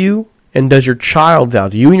value, and does your child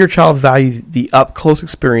value, do you and your child value the up-close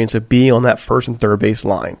experience of being on that first and third base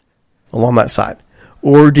line along that side?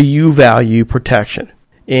 Or do you value protection?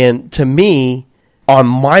 And to me, on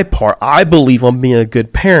my part, I believe I'm being a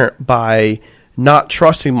good parent by not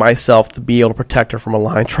trusting myself to be able to protect her from a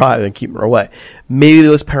line drive and keep her away. Maybe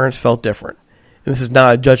those parents felt different. And this is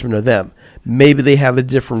not a judgment of them. Maybe they have a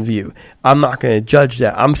different view. I'm not going to judge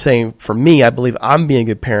that. I'm saying, for me, I believe I'm being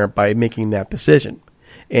a good parent by making that decision.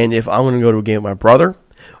 And if I'm going to go to a game with my brother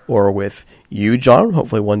or with you, John,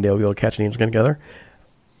 hopefully one day we'll be able to catch an Angels game together,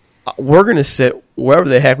 we're going to sit wherever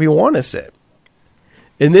the heck we want to sit.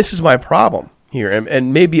 And this is my problem here.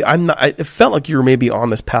 And maybe I'm not, it felt like you were maybe on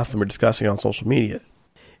this path that we're discussing on social media.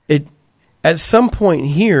 At some point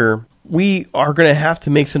here, we are going to have to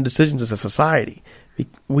make some decisions as a society.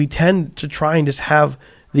 We tend to try and just have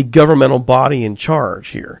the governmental body in charge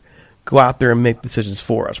here go out there and make decisions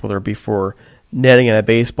for us, whether it be for netting in a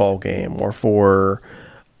baseball game or for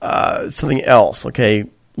something else, okay?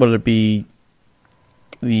 Whether it be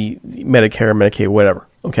the Medicare, Medicaid, whatever,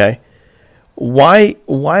 okay? Why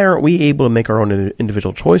aren't we able to make our own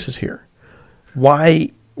individual choices here?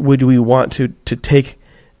 Why would we want to take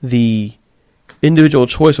the individual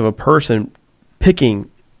choice of a person picking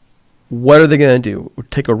what are they going to do, or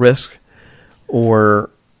take a risk or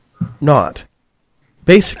not?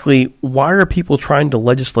 Basically, why are people trying to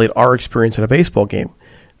legislate our experience in a baseball game?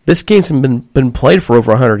 This game's been played for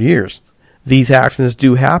over 100 years. These accidents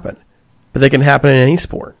do happen, but they can happen in any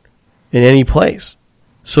sport, in any place.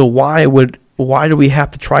 So why do we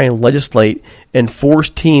have to try and legislate and force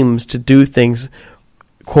teams to do things,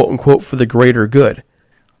 quote unquote, for the greater good?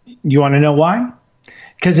 You want to know why?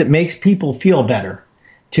 Because it makes people feel better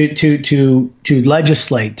to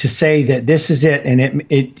legislate, to say that this is it, and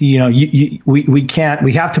we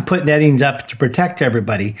have to put nettings up to protect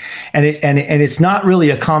everybody, and it's not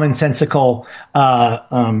really a commonsensical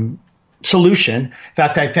solution. In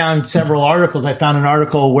fact, I found several articles. I found an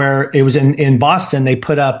article where it was in Boston. They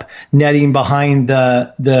put up netting behind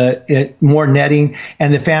more netting,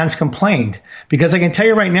 and the fans complained. Because I can tell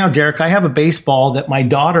you right now, Derek, I have a baseball that my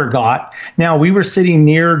daughter got. Now, we were sitting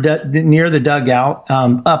near the dugout,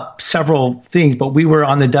 up several things, but we were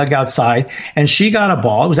on the dugout side, and she got a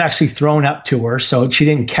ball. It was actually thrown up to her, so she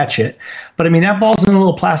didn't catch it. But, I mean, that ball's in a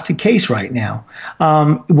little plastic case right now.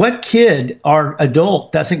 What kid or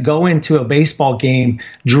adult doesn't go into a baseball game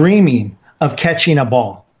dreaming of catching a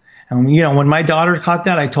ball? When my daughter caught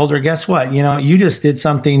that, I told her, guess what? You just did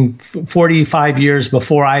something 45 years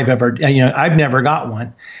before I've never got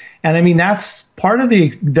one. And I mean, that's part of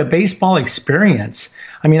the baseball experience.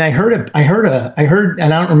 I mean, I heard, and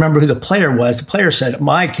I don't remember who the player was. The player said,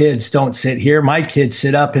 my kids don't sit here. My kids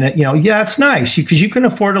sit up. And, yeah, it's nice because you can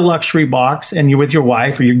afford a luxury box and you're with your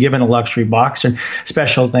wife or you're given a luxury box or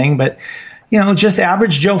special thing. But, just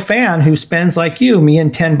average Joe fan who spends like me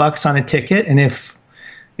and $10 on a ticket. And if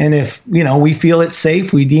we feel it's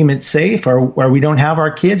safe, we deem it safe, or we don't have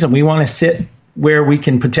our kids and we want to sit where we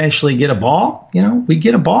can potentially get a ball, we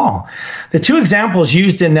get a ball. The two examples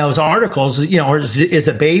used in those articles, is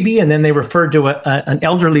a baby, and then they referred to an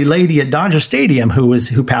elderly lady at Dodger Stadium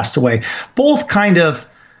who passed away. Both kind of,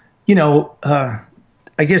 I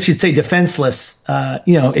guess you'd say defenseless,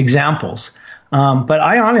 examples. But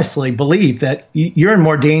I honestly believe that you're in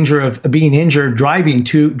more danger of being injured driving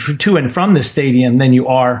to and from the stadium than you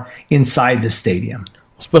are inside the stadium.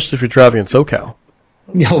 Especially if you're driving in SoCal.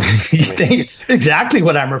 Exactly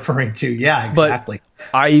what I'm referring to. Yeah, exactly. But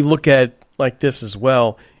I look at it like this as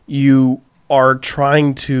well. You are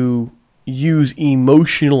trying to use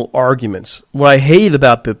emotional arguments. What I hate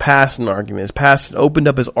about the Passan argument is Passan opened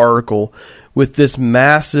up his article with this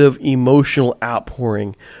massive emotional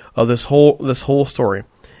outpouring of this whole story.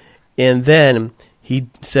 And then he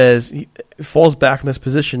says, he falls back in this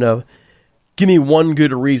position of, give me one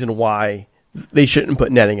good reason why they shouldn't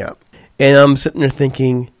put netting up. And I'm sitting there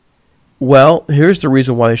thinking, well, here's the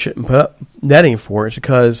reason why they shouldn't put up netting for it. It's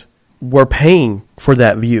because we're paying for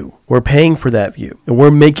that view. We're paying for that view. And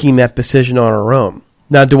we're making that decision on our own.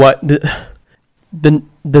 Now, does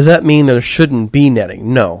that mean there shouldn't be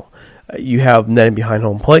netting? No. You have netting behind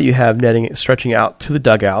home plate. You have netting stretching out to the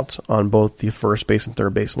dugouts on both the first base and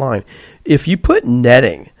third base line. If you put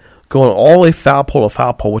netting going all the way foul pole to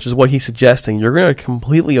foul pole, which is what he's suggesting, you're going to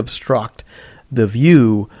completely obstruct the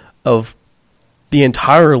view of the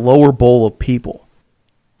entire lower bowl of people,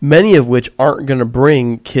 many of which aren't going to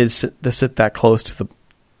bring kids to sit that close to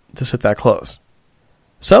sit that close.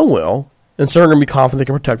 Some will, and some are going to be confident they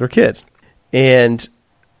can protect their kids.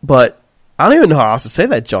 But I don't even know how else to say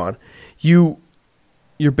that, John. You're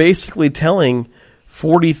basically telling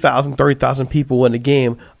 40,000, 30,000 people in a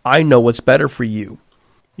game, I know what's better for you.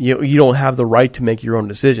 You don't have the right to make your own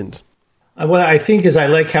decisions. What I think is I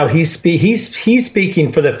like how he's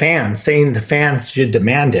speaking for the fans, saying the fans should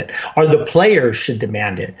demand it, or the players should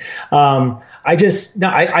demand it. I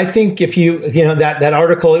think if that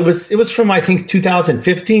article, it was from, I think,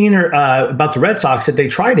 2015 or about the Red Sox that they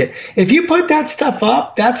tried it. If you put that stuff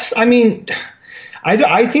up,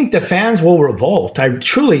 I think the fans will revolt. I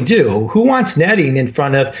truly do. Who wants netting in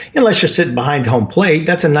front of, unless you're sitting behind home plate?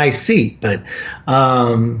 That's a nice seat, but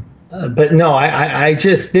no,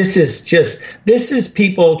 this is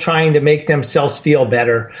people trying to make themselves feel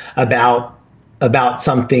better about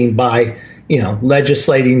something by,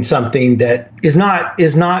 legislating something that is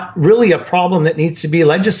not really a problem that needs to be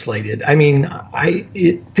legislated. I mean,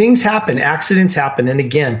 things happen, accidents happen. And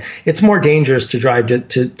again, it's more dangerous to drive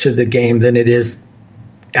to the game than it is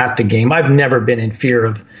at the game. I've never been in fear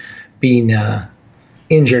of being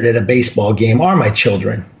injured at a baseball game, or my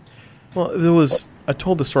children. Well, I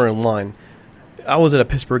told the story online. I was at a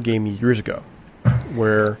Pittsburgh game years ago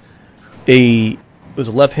where it was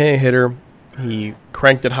a left-handed hitter. He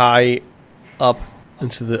cranked it high up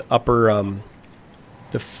into the upper,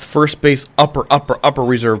 the first base upper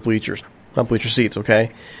reserve bleachers, not bleacher seats,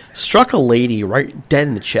 okay? Struck a lady right dead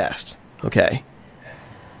in the chest, okay?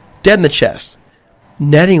 Dead in the chest.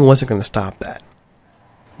 Netting wasn't going to stop that.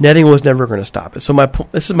 Netting was never going to stop it. So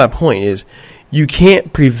this is my point is you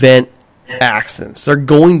can't prevent accidents. They're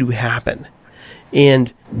going to happen.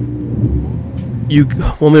 And you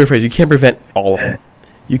can't prevent all of them.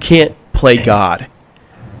 You can't play God.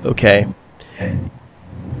 Okay?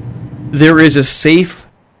 There's a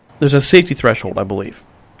safety threshold, I believe.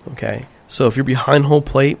 Okay? So if you're behind home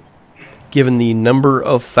plate, given the number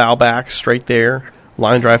of foul backs straight there,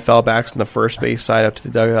 line drive foul backs on the first base side up to the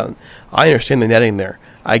dugout, I understand the netting there.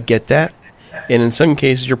 I get that. And in some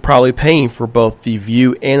cases, you're probably paying for both the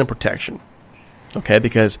view and the protection. Okay,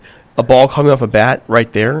 because a ball coming off a bat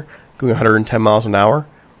right there, going 110 miles an hour,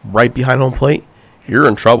 right behind home plate, you're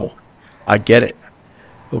in trouble. I get it.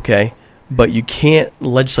 Okay, but you can't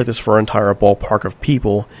legislate this for an entire ballpark of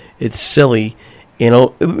people. It's silly. I know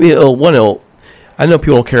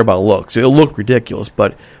people don't care about looks. It'll look ridiculous,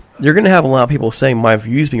 but you're going to have a lot of people saying my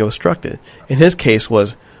view's being obstructed. In his case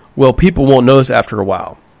was, well, people won't notice after a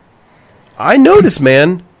while. I notice,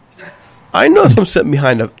 man. I notice I'm sitting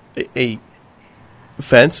behind a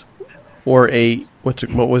fence or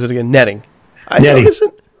what was it again? Netting. Notice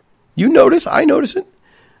it. You notice. I notice it.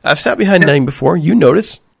 I've sat behind netting before. You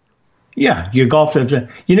notice. Yeah, you golf.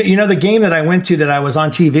 You know the game that I went to that I was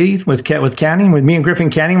on TV with Canning, with me and Griffin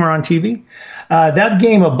Canning were on TV. That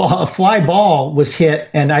game, a fly ball was hit,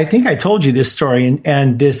 and I think I told you this story.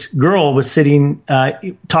 And this girl was sitting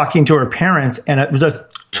talking to her parents, and it was a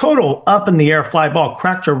total up in the air fly ball,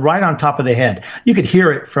 cracked her right on top of the head. I could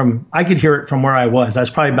hear it from where I was. I was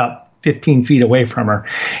probably about 15 feet away from her,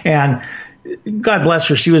 and God bless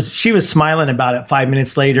her. She was smiling about it 5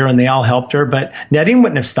 minutes later, and they all helped her. But netting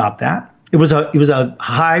wouldn't have stopped that. It was a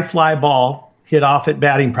high fly ball hit off at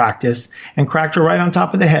batting practice and cracked her right on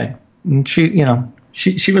top of the head. And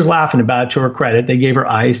she was laughing about it. To her credit, they gave her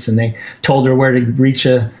ice and they told her where to reach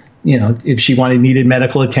if she needed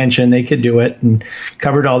medical attention, they could do it, and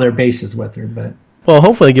covered all their bases with her. But well,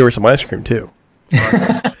 hopefully they give her some ice cream too.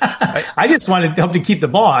 I just wanted to help to keep the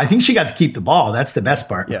ball. I think she got to keep the ball. That's the best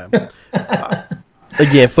part. Yeah.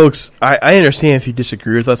 Again, folks, I understand if you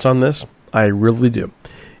disagree with us on this. I really do.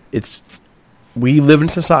 We live in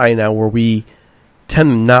a society now where we tend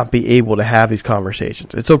to not be able to have these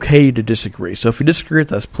conversations. It's okay to disagree. So if you disagree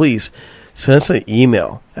with us, please send us an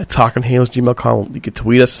email at talkinghalos@gmail.com. You can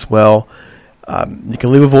tweet us as well. You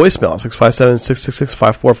can leave a voicemail,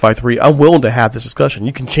 657-666-5453. I'm willing to have this discussion.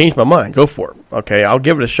 You can change my mind. Go for it. Okay, I'll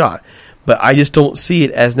give it a shot. But I just don't see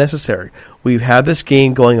it as necessary. We've had this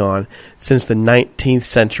game going on since the 19th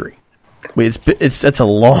century. That's a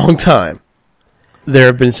long time. There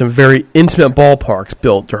have been some very intimate ballparks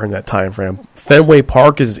built during that time frame. Fenway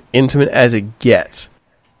Park is as intimate as it gets.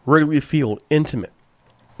 Wrigley Field, intimate.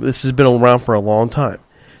 This has been around for a long time.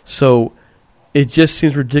 So it just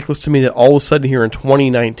seems ridiculous to me that all of a sudden here in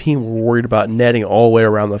 2019 we're worried about netting all the way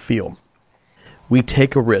around the field. We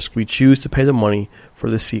take a risk. We choose to pay the money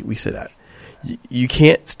for the seat we sit at. You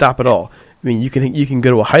can't stop it all. I mean, you can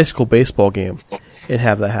go to a high school baseball game and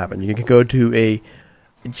have that happen. You can go to a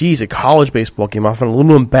college baseball game off an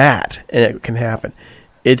aluminum bat, and it can happen.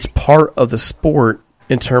 It's part of the sport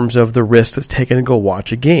in terms of the risk that's taken to go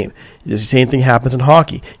watch a game. The same thing happens in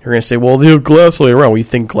hockey. You're going to say, well, the glass all the way around. Well, you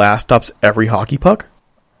think glass stops every hockey puck?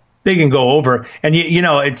 They can go over. And,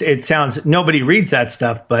 it sounds, nobody reads that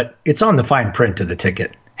stuff, but it's on the fine print of the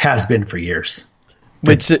ticket. Has been for years.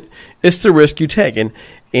 It's the risk you take. And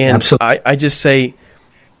I just say,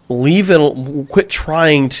 leave it, quit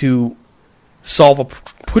trying to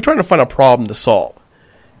quit trying to find a problem to solve.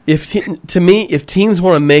 If teams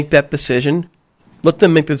want to make that decision, let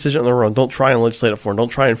them make the decision on their own. Don't try and legislate it for them. Don't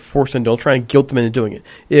try and force them. Don't try and guilt them into doing it.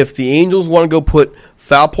 If the Angels want to go put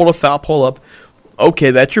foul pole to foul pole up,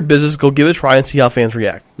 okay, that's your business. Go give it a try and see how fans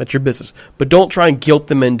react. That's your business. But don't try and guilt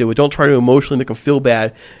them into it. Don't try to emotionally make them feel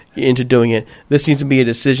bad into doing it. This needs to be a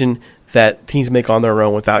decision that teams make on their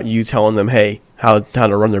own without you telling them, hey, how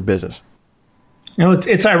to run their business.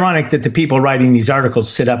 It's ironic that the people writing these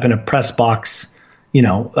articles sit up in a press box,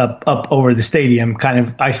 up over the stadium, kind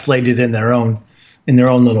of isolated in their own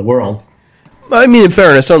little world. I mean, in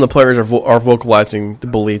fairness, some of the players are vocalizing the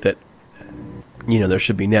belief that there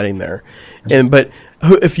should be netting there, but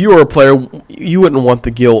if you were a player, you wouldn't want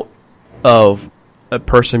the guilt of a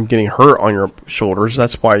person getting hurt on your shoulders.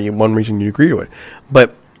 That's why one reason you agree to it.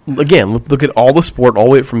 But again, look at all the sport, all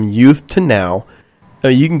the way from youth to now.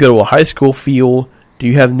 You can go to a high school field. Do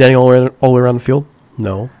you have netting all the way around the field?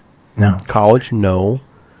 No. College? No.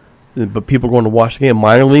 But people are going to watch the game.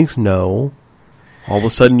 Minor leagues? No. All of a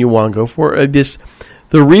sudden you want to go for it.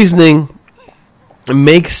 The reasoning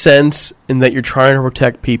makes sense in that you're trying to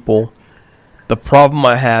protect people. The problem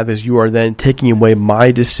I have is you are then taking away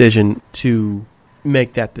my decision to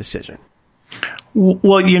make that decision.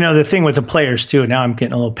 Well, the thing with the players, too, now I'm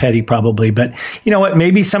getting a little petty probably, but you know what?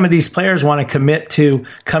 Maybe some of these players want to commit to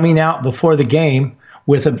coming out before the game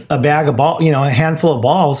with a bag of ball, a handful of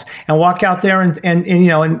balls, and walk out there and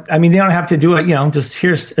I mean, they don't have to do it, just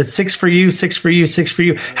here's 6 for you, 6 for you, 6 for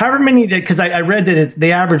you. However many because I read that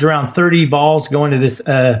they average around 30 balls going to this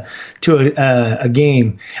to a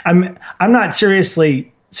game. I'm not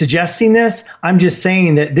seriously suggesting this. I'm just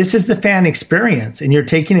saying that this is the fan experience, and you're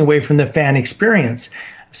taking away from the fan experience.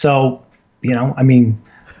 So, I mean,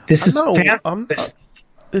 This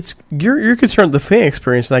is you're concerned with the fan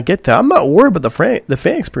experience, and I get that. I'm not worried about the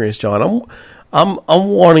fan experience, John. I'm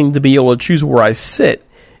wanting to be able to choose where I sit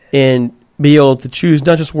and be able to choose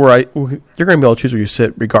not just where you're going to be able to choose where you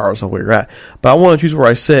sit regardless of where you're at, but I want to choose where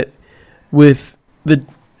I sit with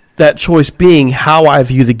that choice being how I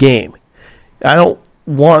view the game. I don't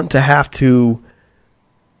want to have to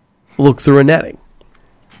look through a netting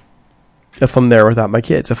if I'm there without my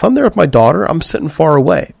kids. If I'm there with my daughter, I'm sitting far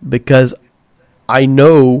away because I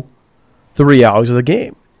know the realities of the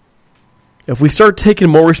game. If we start taking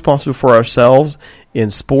more responsibility for ourselves in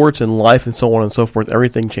sports and life and so on and so forth,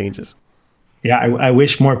 everything changes. Yeah, I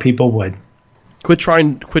wish more people would. Quit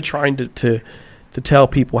trying to tell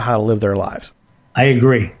people how to live their lives. I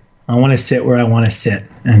agree. I want to sit where I want to sit,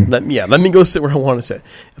 and let me go sit where I want to sit.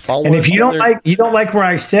 If you don't like where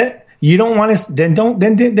I sit, you don't want to,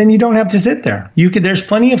 then you don't have to sit there. There's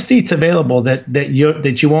plenty of seats available that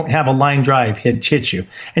you won't have a line drive hit you,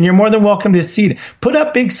 and you're more than welcome to seat. Put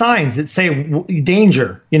up big signs that say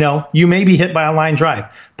danger. You may be hit by a line drive.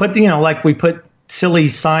 Like we put silly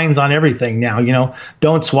signs on everything now.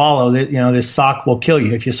 Don't swallow that. This sock will kill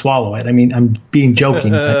you if you swallow it. I mean, I'm being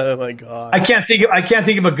joking. Oh my God! I can't think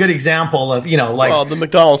of a good example of the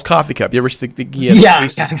McDonald's coffee cup. You ever think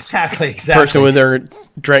exactly. Person when they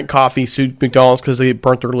drank coffee sued McDonald's because they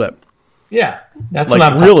burnt their lip. Yeah, that's like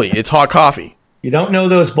what I'm really. It's hot coffee. You don't know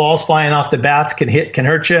those balls flying off the bats can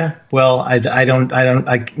hurt you. Well, I don't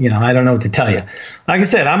know what to tell you. Like I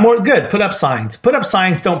said, I'm more good. Put up signs.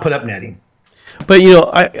 Don't put up netting. But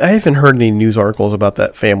I haven't heard any news articles about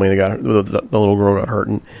that family that got the little girl got hurt,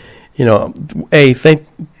 and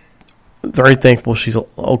very thankful she's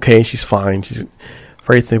okay, she's fine, she's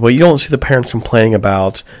very thankful. You don't see the parents complaining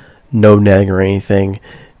about no netting or anything.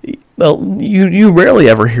 Well, you rarely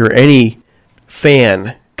ever hear any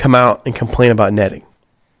fan come out and complain about netting.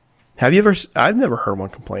 Have you ever? I've never heard one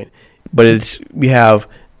complain. But we have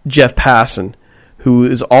Jeff Passan, who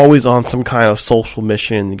is always on some kind of social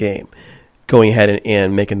mission in the game, going ahead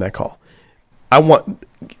and making that call. I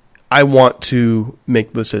want to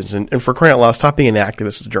make the decision. And for crying out loud, stop being an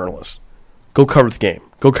activist as a journalist. Go cover the game.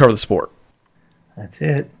 Go cover the sport. That's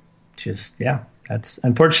it. That's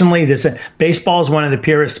unfortunately baseball is one of the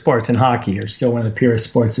purest sports, and hockey are still one of the purest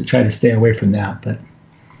sports that try to stay away from that.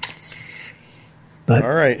 But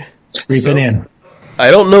all right, it's creeping in.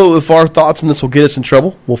 I don't know if our thoughts on this will get us in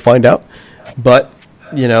trouble. We'll find out. But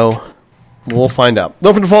we'll find out.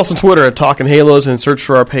 Don't forget to follow us on Twitter at Talking Halos and search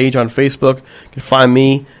for our page on Facebook. You can find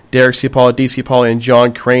me, Derek C. Paul at DC Paul, and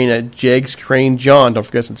John Crane at Jegs Crane John. Don't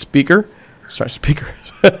forget Spreaker.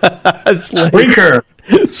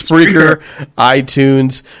 Spreaker,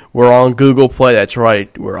 iTunes. We're on Google Play. That's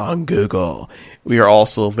right. We're on Google. We are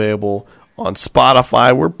also available on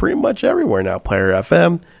Spotify. We're pretty much everywhere now. Player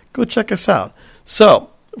FM. Go check us out. So,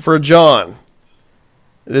 for John,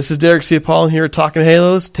 this is Derek C. Paul here at Talking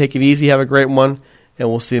Halos. Take it easy. Have a great one. And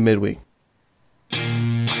we'll see you midweek.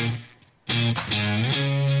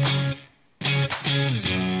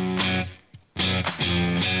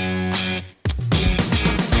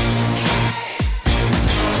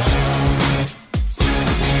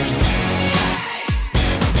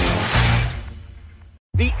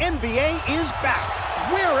 The NBA is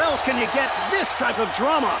back. Where else can you get this type of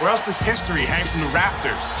drama? Where else does history hang from the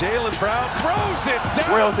rafters? Jaylen Brown throws it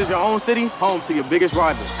down. Where else is your own city home to your biggest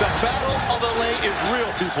rival? The battle of the lane is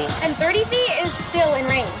real, people. And 30 feet is still in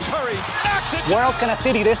range. Curry knocks it. Where else can a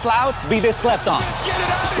city this loud be this slept on? Let's get it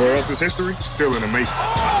out. Where else is history still in the making?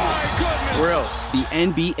 Oh, my goodness. Where else? The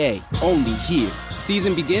NBA, only here.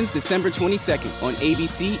 Season begins December 22nd on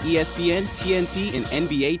ABC, ESPN, TNT, and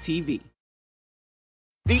NBA TV.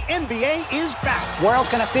 The NBA is back. Where else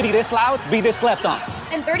can a city this loud be this slept on?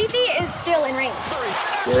 And 30 feet is still in range.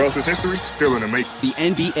 Where else is history still in the making? The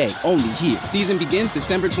NBA, only here. Season begins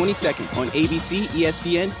December 22nd on ABC,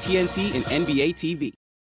 ESPN, TNT, and NBA TV.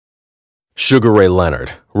 Sugar Ray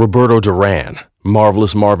Leonard, Roberto Duran,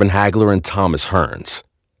 Marvelous Marvin Hagler, and Thomas Hearns.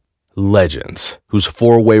 Legends, whose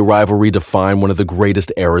four-way rivalry defined one of the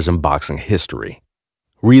greatest eras in boxing history.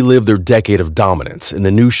 Relive their decade of dominance in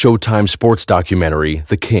the new Showtime sports documentary,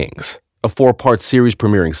 The Kings, a 4-part series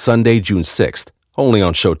premiering Sunday, June 6th, only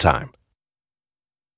on Showtime.